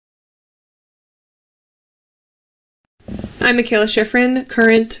I'm Mikaela Shiffrin,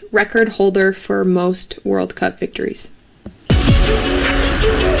 current record holder for most World Cup victories.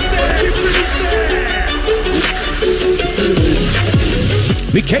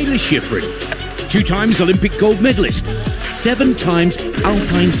 Mikaela Shiffrin, 2 times Olympic gold medalist, 7 times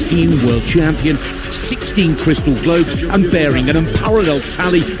alpine skiing world champion, 16 crystal globes, and bearing an unparalleled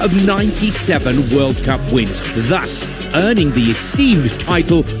tally of 97 World Cup wins, thus earning the esteemed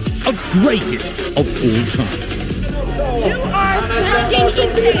title of greatest of all time. You are fucking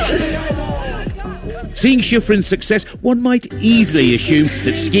insane! Seeing Shiffrin's success, one might easily assume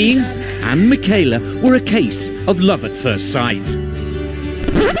that skiing and Mikaela were a case of love at first sight.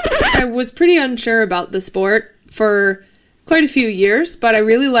 I was pretty unsure about the sport for quite a few years, but I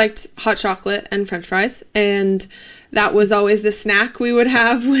really liked hot chocolate and French fries, and that was always the snack we would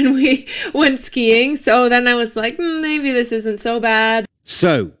have when we went skiing. So then I was like, maybe this isn't so bad.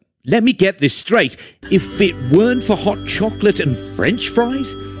 So, let me get this straight. If it weren't for hot chocolate and French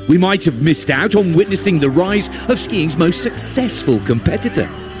fries, we might have missed out on witnessing the rise of skiing's most successful competitor.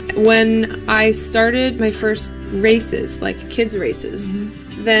 When I started my first races, like kids races,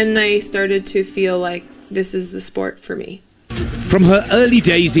 then I started to feel like this is the sport for me. From her early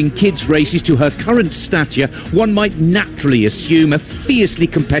days in kids' races to her current stature, one might naturally assume a fiercely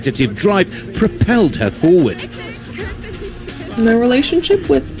competitive drive propelled her forward. My relationship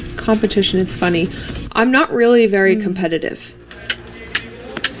with competition is funny. I'm not really very competitive.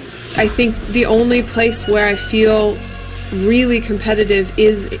 I think the only place where I feel really competitive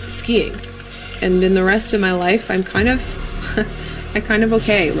is skiing. And in the rest of my life, I'm kind of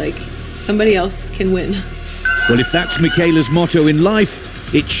okay, like somebody else can win. Well, if that's Mikaela's motto in life,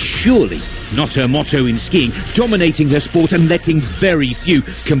 it's surely not her motto in skiing, dominating her sport and letting very few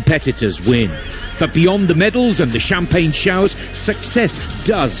competitors win. But beyond the medals and the champagne showers, success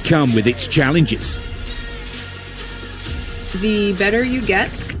does come with its challenges. The better you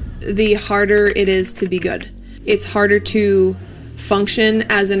get, the harder it is to be good. It's harder to function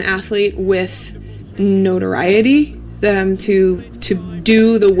as an athlete with notoriety, to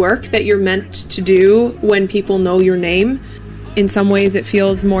do the work that you're meant to do when people know your name. In some ways it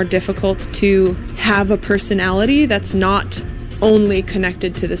feels more difficult to have a personality that's not only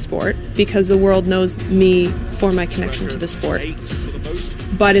connected to the sport, because the world knows me for my connection to the sport.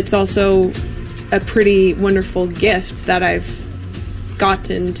 But it's also a pretty wonderful gift that I've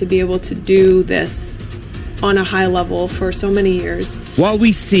gotten to be able to do this on a high level for so many years. While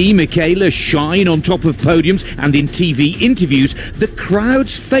we see Mikaela shine on top of podiums and in TV interviews, the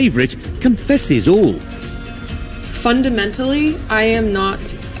crowd's favourite confesses all. Fundamentally, I am not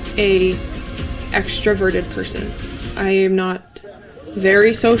an extroverted person. I am not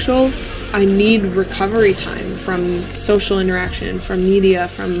very social. I need recovery time from social interaction, from media,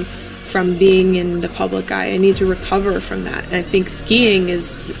 from being in the public eye. I need to recover from that. And I think skiing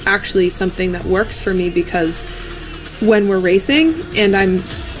is actually something that works for me, because when we're racing, and I'm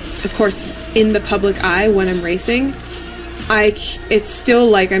of course in the public eye when I'm racing, it's still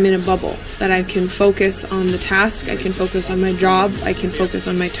like I'm in a bubble, that I can focus on the task, I can focus on my job, I can focus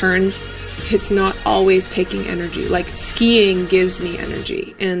on my turns. It's not always taking energy. Like skiing gives me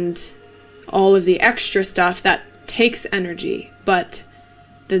energy, and all of the extra stuff that takes energy, but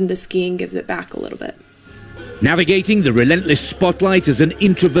then the skiing gives it back a little bit. Navigating the relentless spotlight as an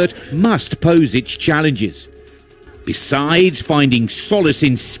introvert must pose its challenges. Besides finding solace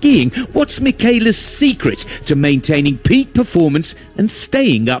in skiing, what's Mikaela's secret to maintaining peak performance and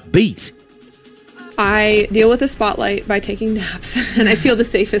staying upbeat? I deal with the spotlight by taking naps, and I feel the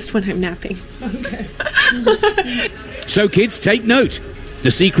safest when I'm napping. Okay. So kids, take note. The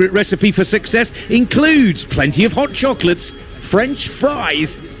secret recipe for success includes plenty of hot chocolates, French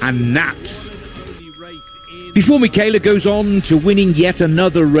fries and naps. Before Mikaela goes on to winning yet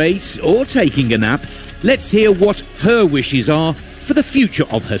another race or taking a nap, let's hear what her wishes are for the future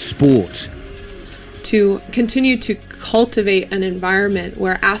of her sport. To continue to cultivate an environment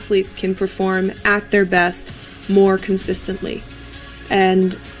where athletes can perform at their best more consistently.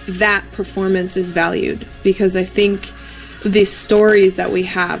 And that performance is valued, because I think the stories that we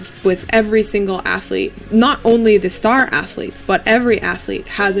have with every single athlete, not only the star athletes, but every athlete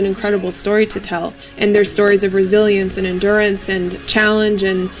has an incredible story to tell. And there's stories of resilience and endurance and challenge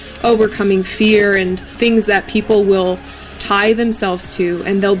and overcoming fear and things that people will tie themselves to,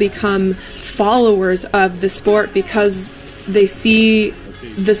 and they'll become followers of the sport because they see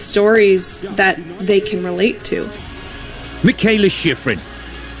the stories that they can relate to. Mikaela Shiffrin,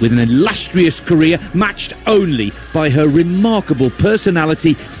 with an illustrious career matched only by her remarkable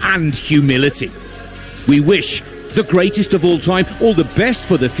personality and humility. We wish the greatest of all time all the best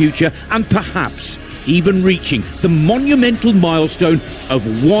for the future, and perhaps even reaching the monumental milestone of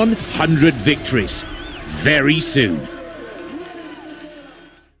 100 victories very soon.